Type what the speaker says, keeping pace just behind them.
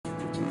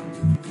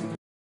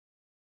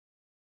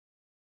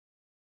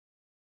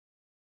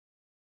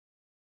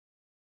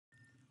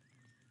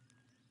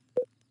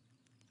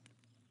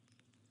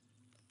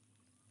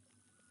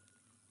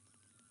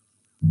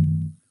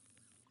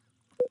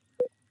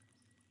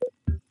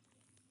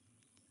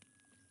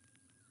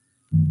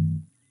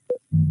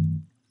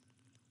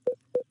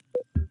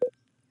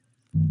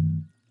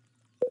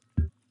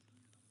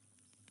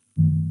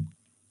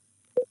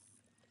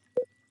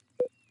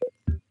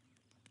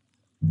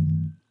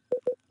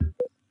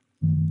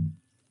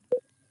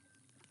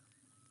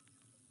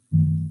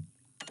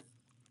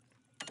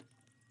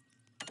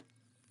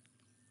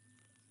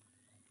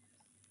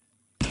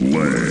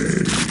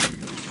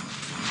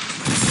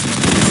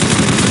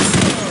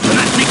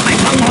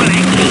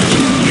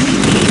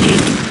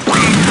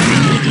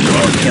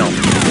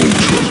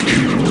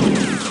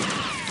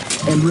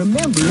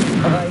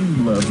remember, I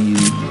love you.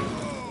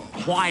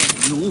 Quiet,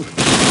 you.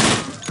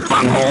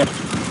 Bunghole.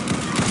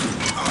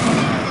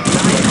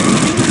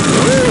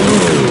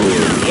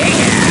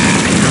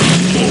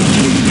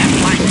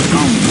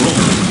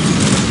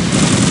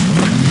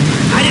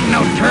 I didn't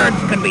know turds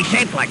could be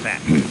shaped like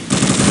that.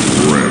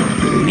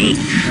 Neat.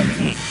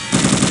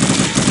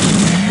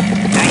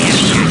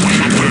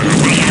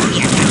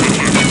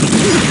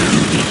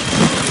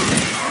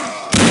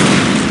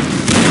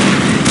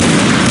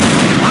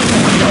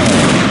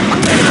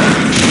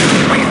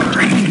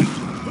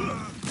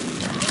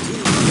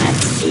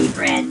 Let's see,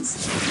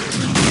 friends.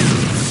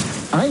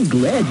 I'm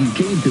glad you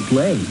came to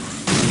play.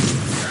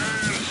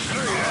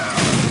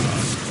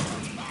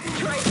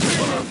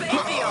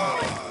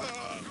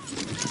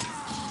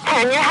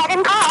 Turn your head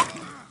and cough.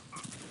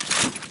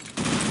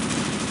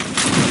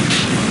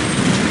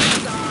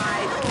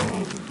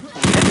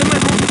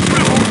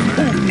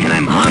 And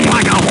I'm hung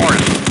like a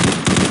horse.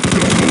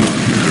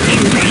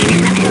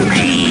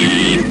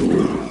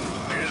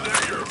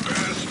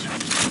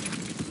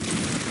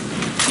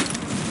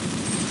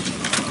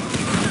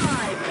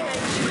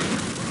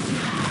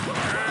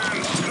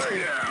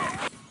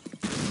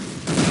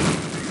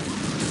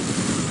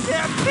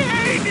 Their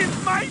pain is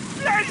my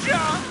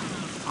pleasure.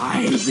 I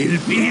will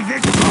be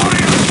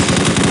victorious.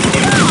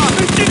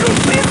 Yeah, did you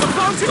feel the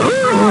fountain of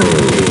God?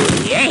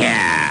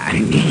 Yeah.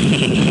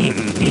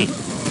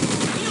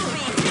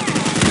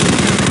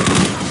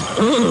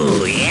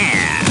 Ooh,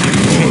 yeah.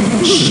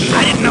 I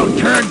didn't know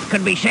turds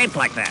could be shaped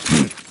like that.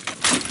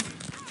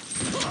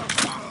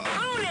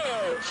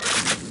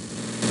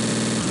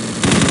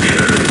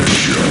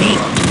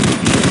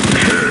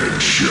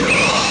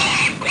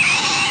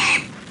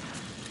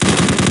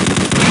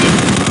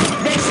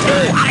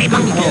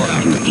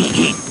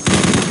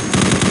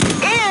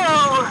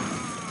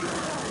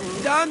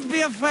 Don't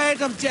be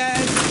afraid of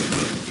death.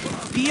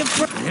 Be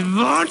afraid. I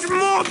want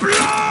more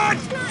blood!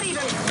 Not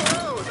even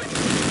close.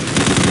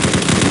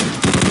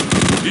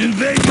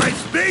 Invade my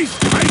space!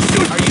 I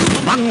should... Are you...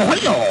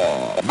 Bangholio!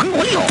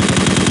 Bangholio!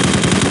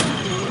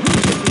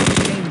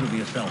 Ashamed of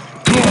yourself.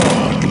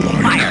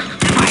 Fire!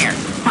 Fire!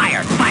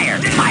 Fire! Fire!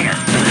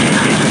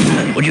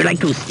 Fire! Would you like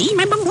to see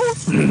my bunghole?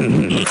 Is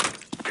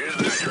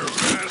that your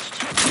best?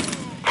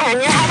 Turn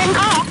your head and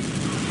cough.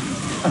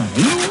 I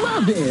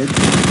love it.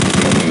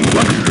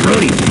 Looks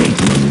fruity.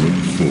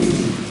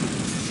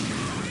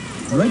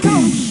 Right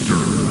on.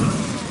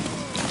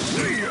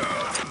 See ya.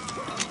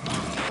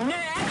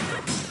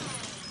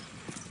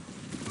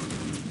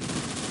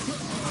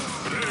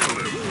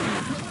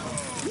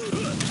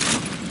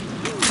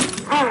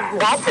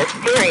 That's a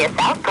serious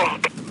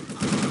outbreak.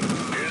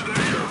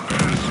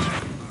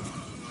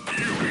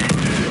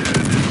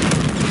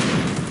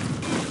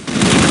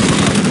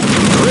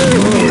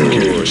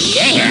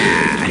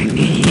 Yeah!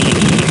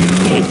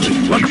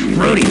 Looks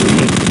fruity.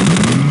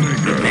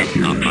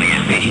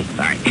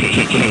 Sorry.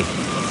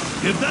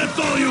 If that's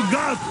all you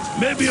got,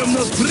 maybe I'm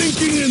not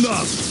drinking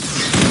enough.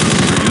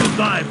 You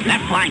dive.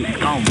 That flying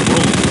skull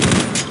rules.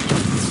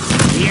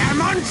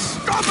 I'm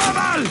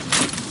unstoppable!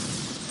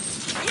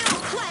 You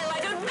play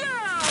like a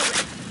girl.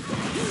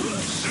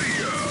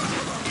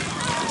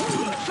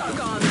 Suck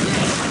on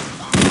this.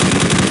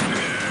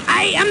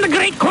 I am the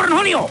great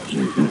Cornholio.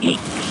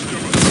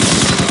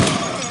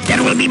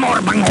 There will be more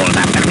bungholes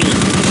after me.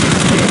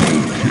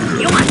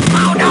 You must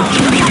bow down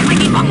to the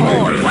almighty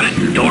bunghole. What a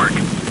dork.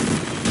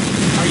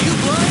 Are you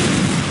blind?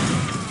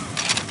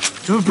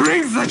 To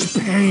bring such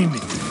pain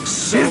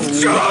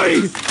is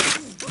joy!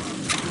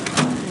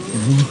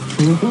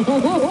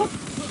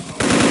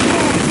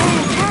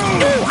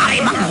 Oh, I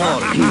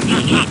bunghole.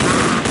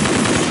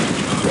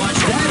 Watch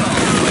that all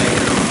the way.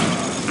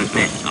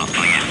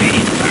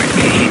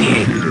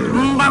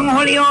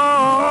 Bungholio!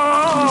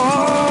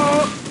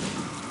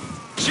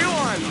 Chew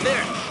on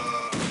this.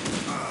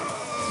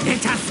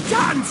 Let us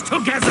dance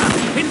together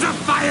in the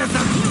fires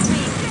of...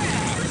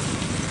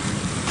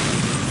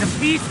 The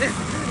pieces,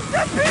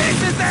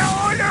 they're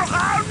all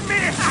around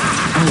me!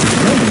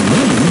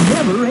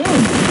 Never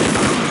ends.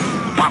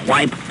 Butt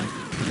wipe.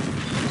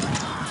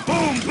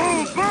 Boom,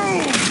 boom,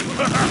 boom!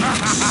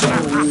 So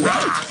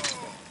right.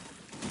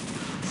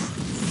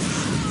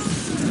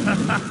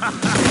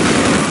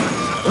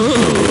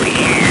 Ooh,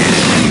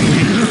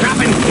 yeah!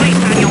 Dropping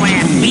plates on your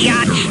ass,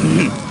 biatch!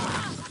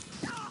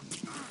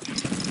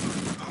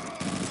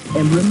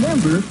 And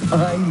remember,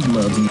 I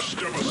love you.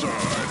 Step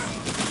aside.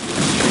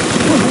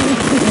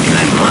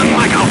 I'm hung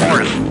like a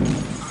horse.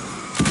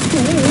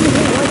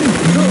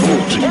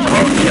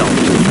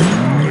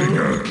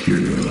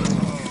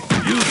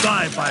 You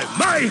die by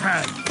my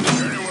hand!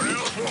 Anyone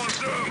else want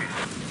some?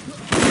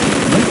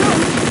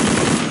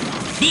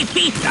 The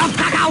feast of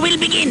Kaka will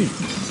begin.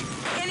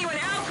 Anyone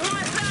else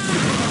want some?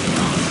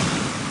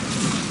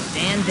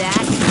 And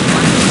that.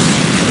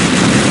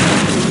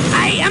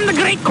 I am the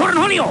great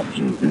Cornholio.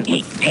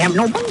 I have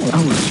no bunghole.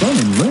 Our fun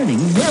and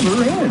learning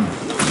never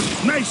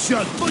ends. Nice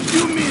shot, but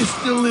you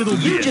missed a little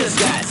bit. You just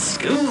got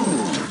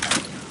schooled.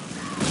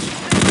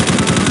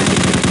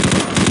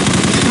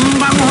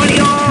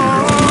 Bungholio!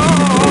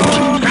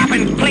 Dropping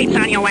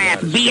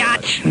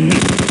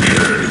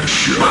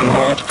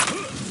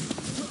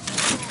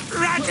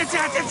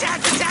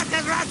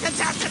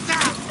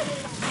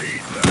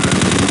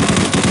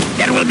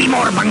There will be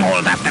more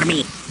bungholes after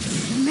me.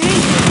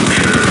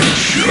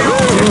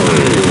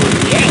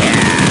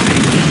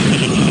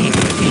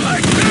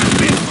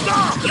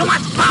 You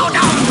must bow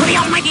down to the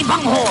almighty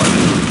bunghole.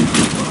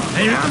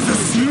 I love the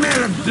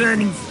smell of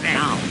burning flesh.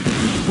 Now,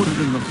 put it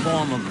in the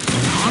form of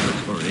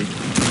arbitrary.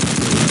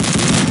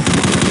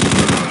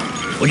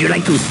 Would you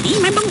like to see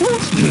my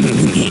bungholes?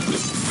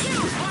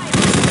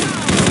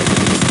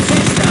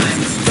 Next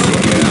time,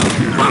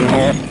 stop.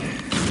 Bunghole.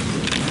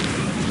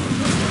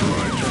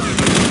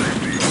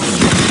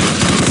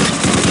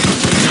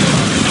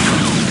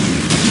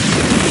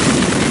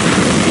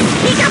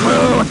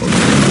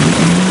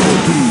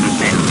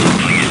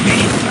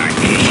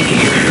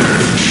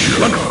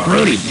 Look,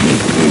 Rudy.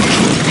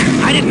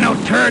 I didn't know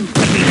turds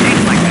could be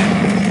shaped like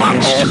that.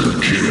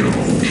 Bunghole.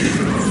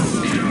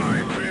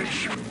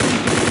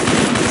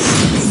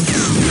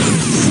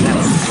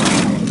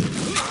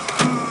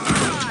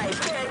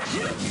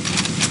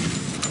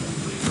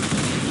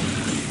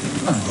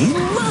 I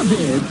love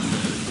it.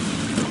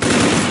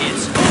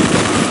 It's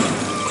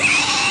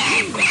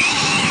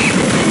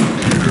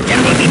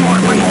There will be more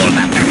bungholes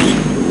after me.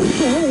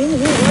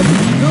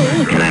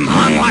 And I'm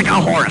hung like a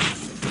horse.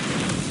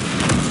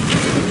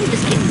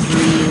 Just getting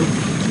through you.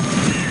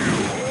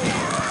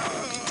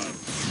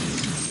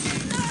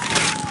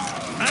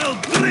 I'll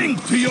drink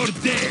to your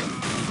death.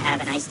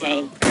 Have a nice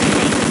day.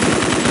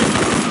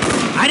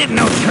 I didn't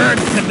know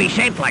turds could be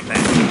shaped like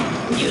that.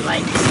 You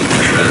like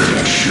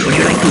superstition? Would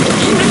you like to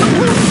see my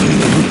bungholes?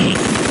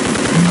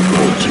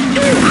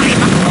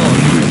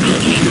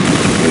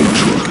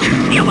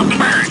 Feel the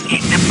burn,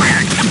 the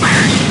burn, the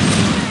burn.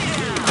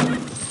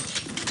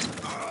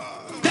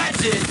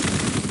 That's it.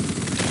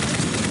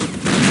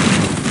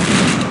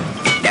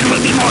 There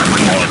will be more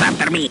bungholes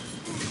after me.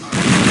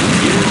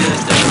 You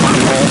just don't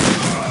Bunghole.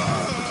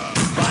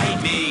 bite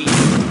me.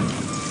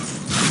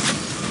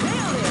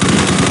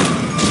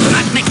 Do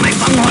not make my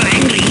bunghole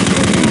angry.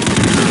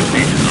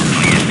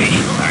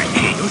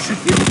 You should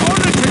feel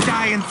honored to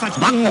die in such...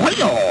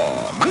 Bungholio!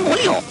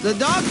 Bungholio! The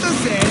doctor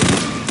said...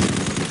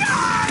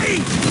 Die!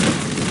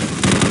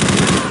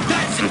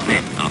 That's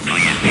it.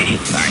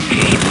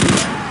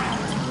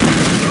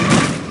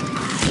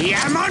 I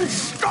am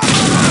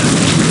unstoppable!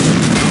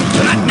 Do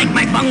not make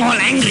my bunghole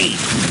angry.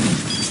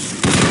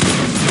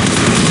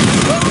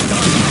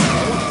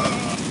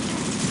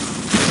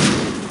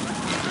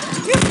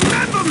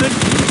 Dismemberment!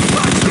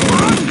 Such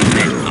fun!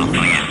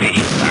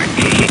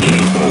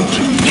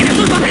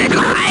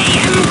 I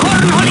am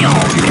Cornholio,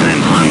 and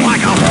I'm hung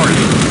like a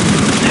horse.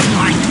 That's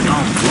my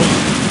stone.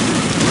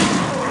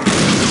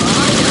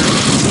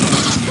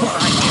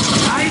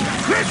 I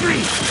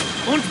quickly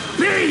und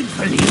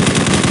painfully.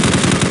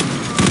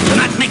 Do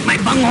not make my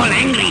bunghole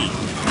angry.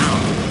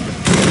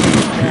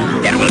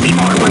 There will be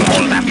more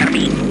bungholes after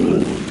me.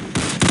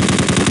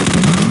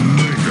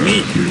 Me.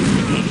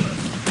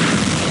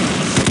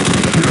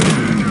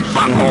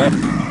 Bunghole.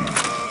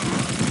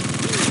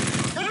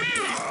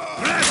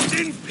 Rest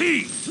in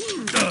peace.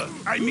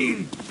 I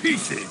mean,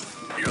 pieces.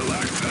 You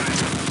like that?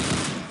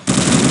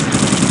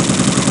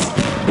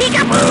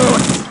 Peekaboo!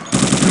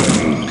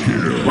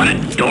 What a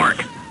dork.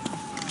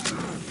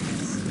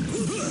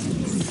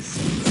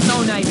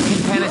 No knife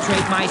can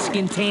penetrate my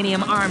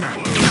skintanium armor.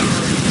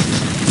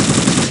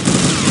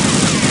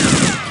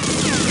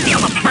 Feel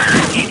the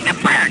burn, the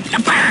burn, the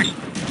burn.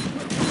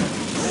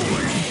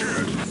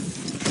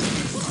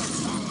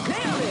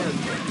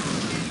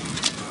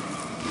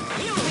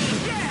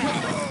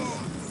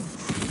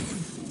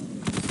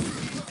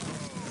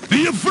 Be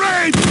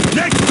afraid!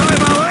 Next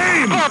time I'll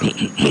aim!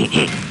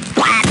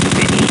 What?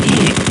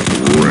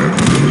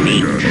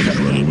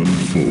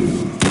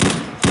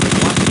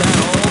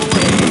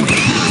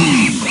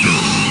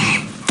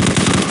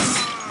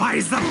 By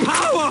the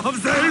power of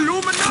the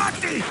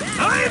Illuminati,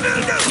 I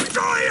will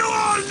destroy you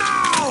all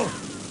now!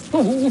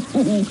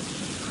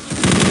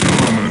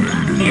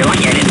 You want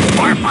your little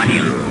warp on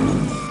you?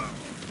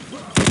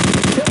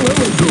 Hello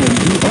to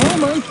all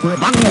my friends.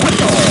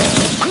 Bungholio!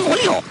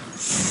 Bungholio!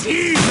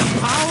 See the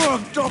power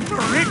of Dr.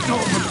 Rico!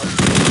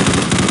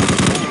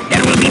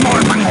 There will be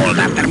more bungholes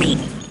after me.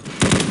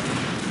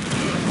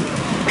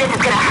 This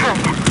is gonna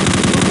hurt.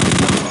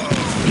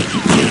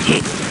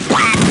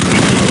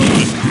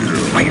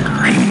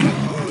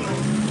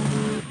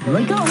 Here I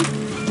go.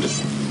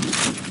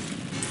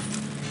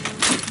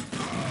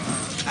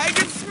 I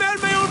can smell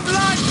my own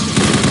blood!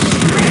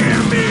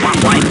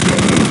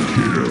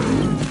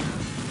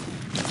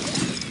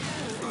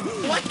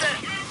 What the?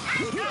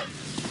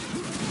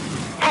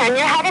 Turn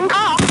your head and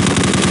call.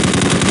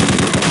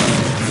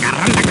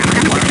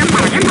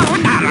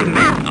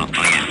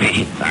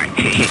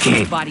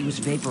 His body was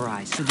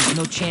vaporized, so there's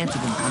no chance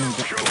of him coming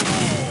back.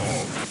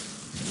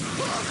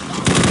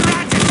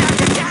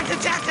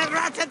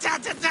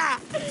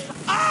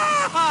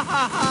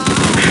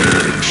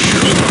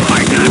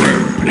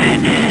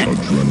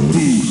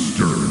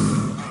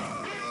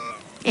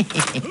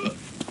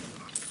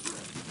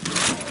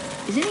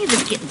 Is any of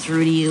this getting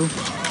through to you?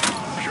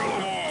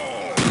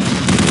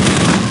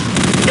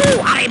 You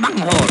are a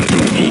bunghole.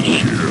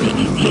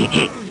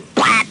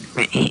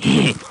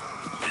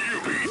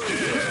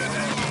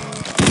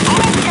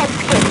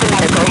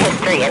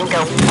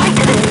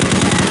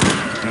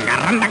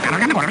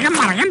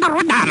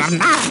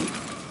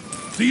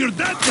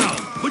 that now,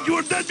 but you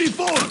were dead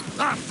before.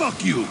 Ah,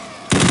 fuck you.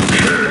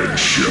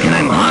 And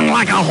I'm hung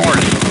like a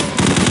horse.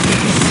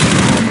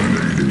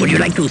 Would you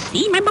like to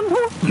see my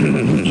bunghole?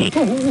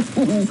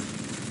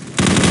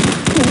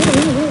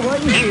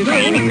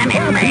 Insane in the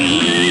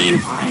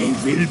membrane. I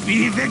will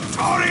be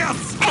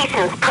victorious!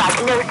 Patient's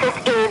prognosis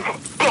is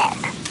death.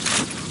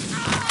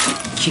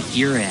 Kick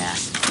your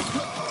ass.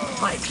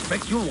 I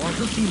expect you'll want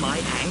to see my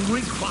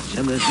angry crotch.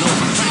 And there's no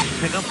trash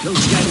pickup till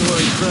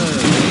January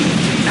 3rd.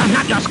 Does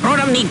not your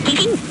scrotum need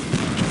kicking?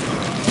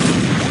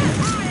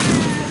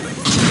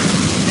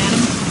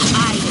 Madam,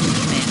 I am the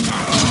commander.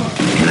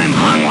 And I'm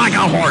hung like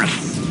a horse.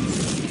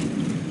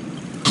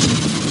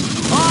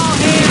 All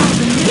hail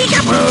the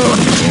Peekaboo!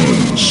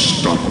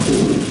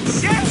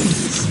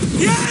 Yes!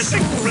 Yes!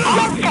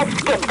 Let's just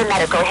skip the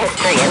medical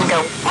history and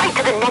go right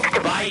to the next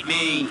Bite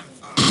me.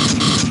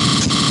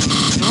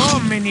 So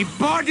many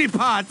body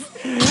parts!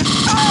 Under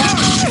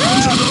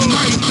the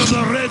might of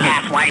the red.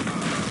 Half-wipe.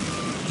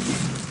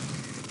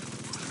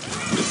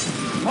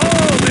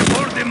 Oh,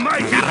 before the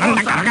mighty Head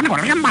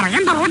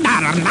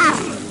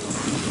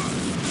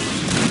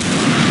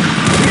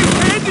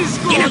is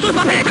gone!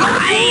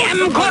 I am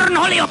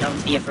Cornholio.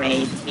 Don't be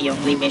afraid. We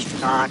only wish to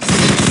talk.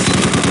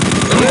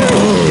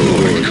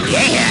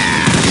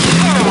 Yeah!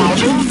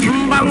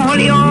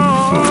 Bangholio!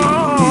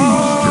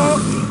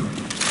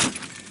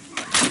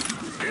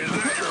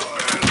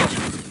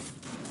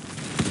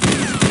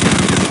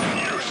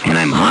 And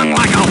I'm hung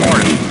like a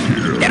horse.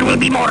 There will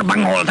be more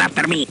bungholes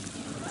after me.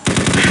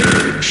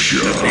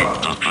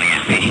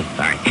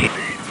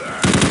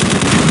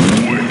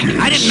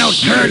 I didn't know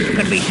turds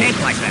could be shaped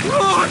like that.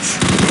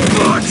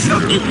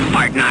 You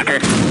fart knocker.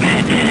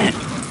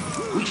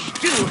 We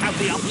still have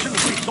the option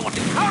of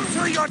resorting. Come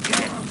to your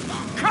death!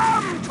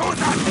 Come to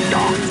the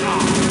doctor!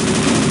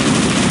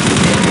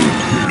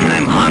 And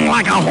I'm hung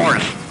like a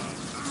horse.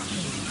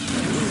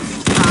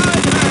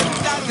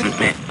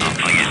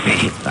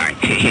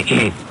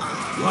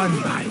 One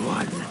by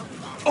one,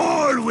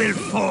 all will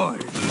fall.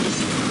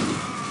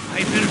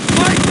 I will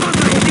fight for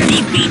the The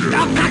feast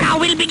of Gaga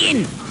will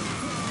begin.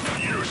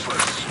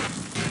 useless.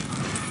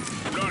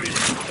 Not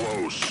even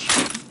close.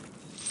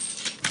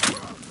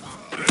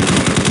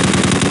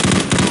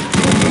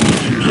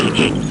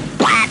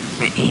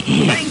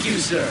 Thank you,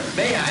 sir.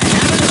 May I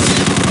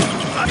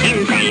have it?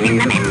 Insane in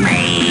the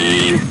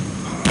membrane.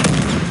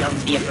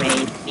 Don't be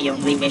afraid. We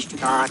only wish to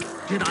talk.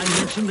 Did I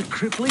mention the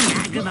crippling,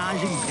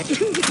 agonizing pain?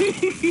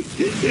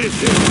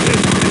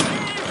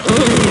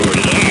 Oh,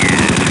 yeah.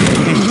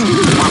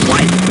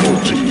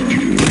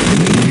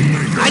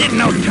 I didn't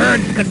know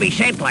turds could be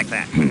shaped like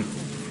that.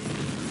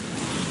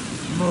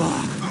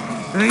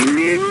 I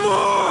need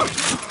more!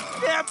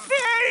 Their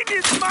pain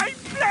is my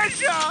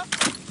pleasure!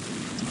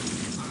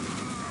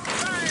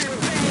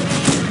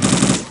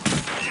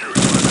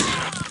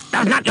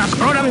 Does not your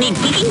scrotum need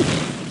peeking?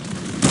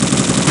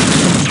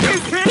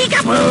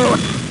 Peekaboo!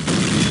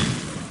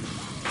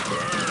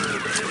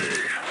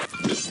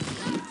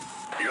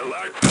 You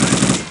like that?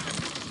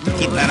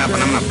 Keep that up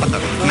and I'm gonna put the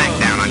smack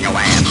down on your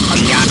ass.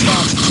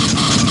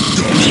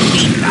 The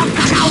feast of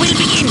Gaga will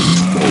begin.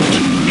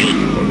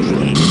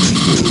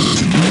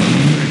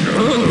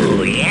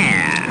 Oh,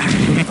 yeah.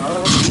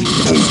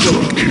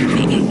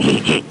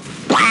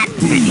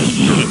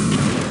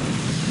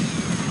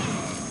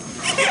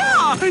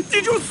 Yeah!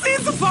 Did you see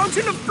the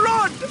fountain of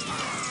blood?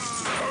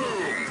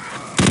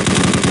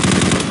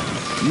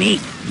 Me.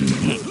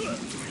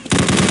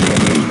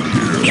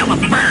 Feel the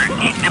burn,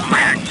 the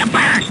burn, the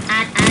burn. I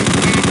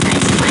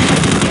swear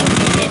you'll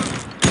get it.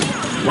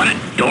 What a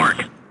dork.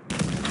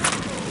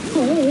 Oh,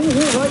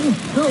 I'm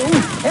so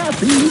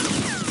happy.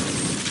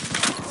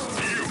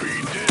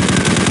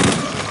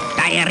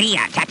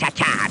 Diarrhea,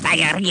 cha-cha-cha,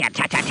 diarrhea,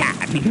 cha-cha-cha.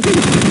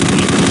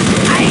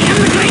 I am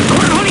the great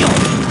Cornholio.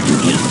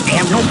 I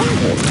have no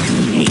bunghole.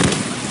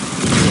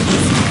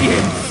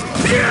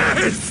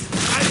 Yes!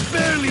 I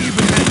barely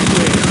even had to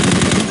wear.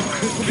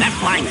 That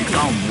flying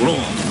skull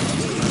rules.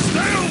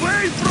 Stay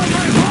away from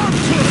my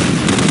monster!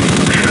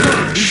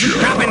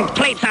 Dropping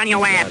plates on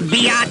your ass,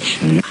 biatch.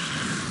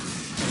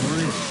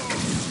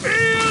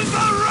 Feel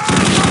the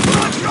wrath of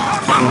the god!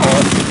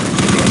 Bunghole.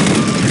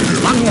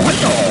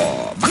 Bungholio.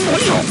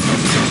 Bungholio.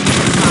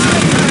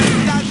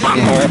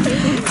 Bunghole.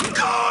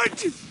 Good!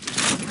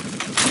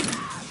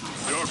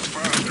 Duck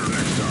faster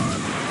next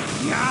time.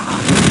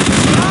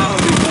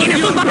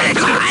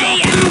 I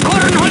am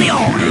Cornholio.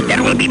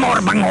 There will be more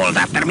bungholes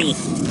after me.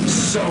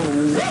 So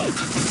wait.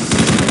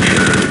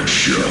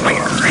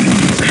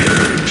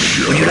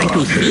 Would you like to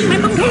see my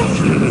bunghole?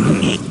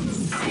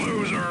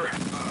 Loser.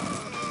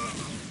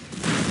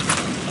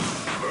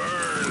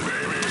 Burn,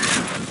 baby.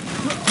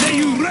 May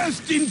you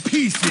rest in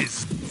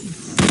pieces!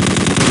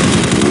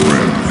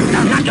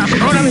 Does not your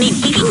scrotum need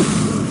peeking?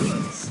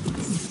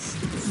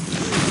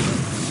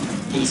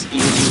 Peace be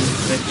with you,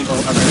 the people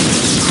of Earth.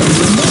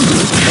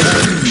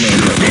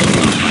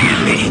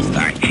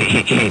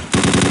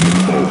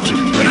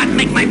 Do not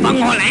make my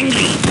bunghole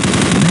angry.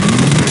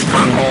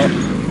 Bunghole.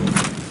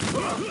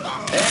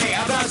 Hey,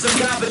 how about some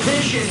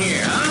competition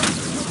here, huh?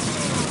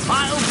 I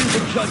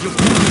judge of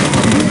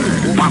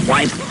walk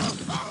wise.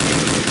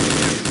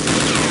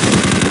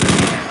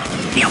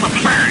 Feel the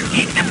burn,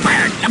 the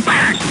burn, the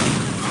burn.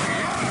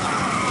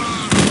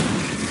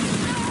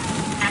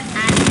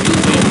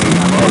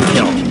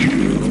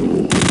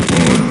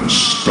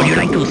 Would you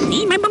like to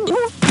see my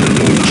bamboo?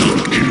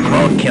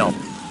 Roadkill.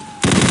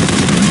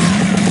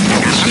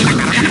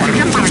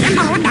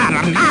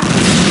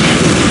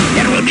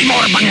 There will be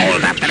more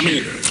bungholes after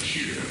me.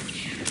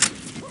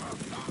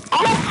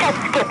 Let's just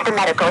skip the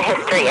medical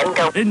history and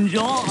go.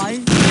 Enjoy.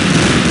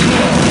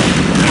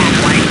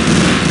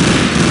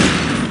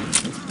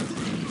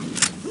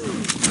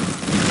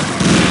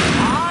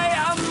 I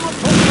am the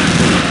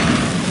professor.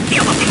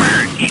 Feel the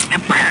burn, the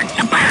burn,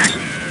 the burn.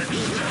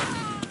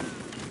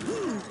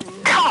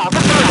 Call the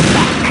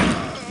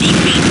bloodbath. Deep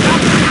beat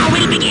up, now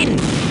we'll begin.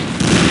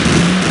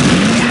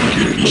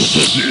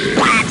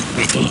 What?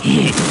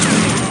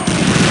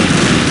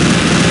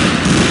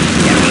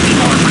 There will be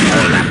more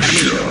bungholes after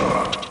me.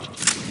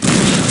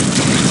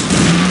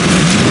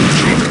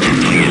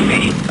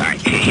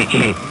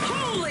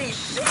 Holy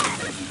shit!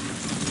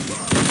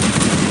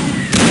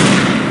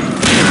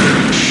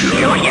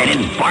 Sure, I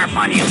didn't barf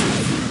on you.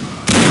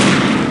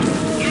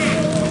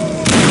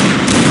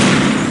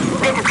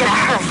 This is gonna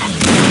hurt.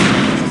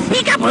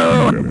 Peekaboo!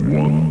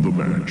 Won the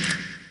match.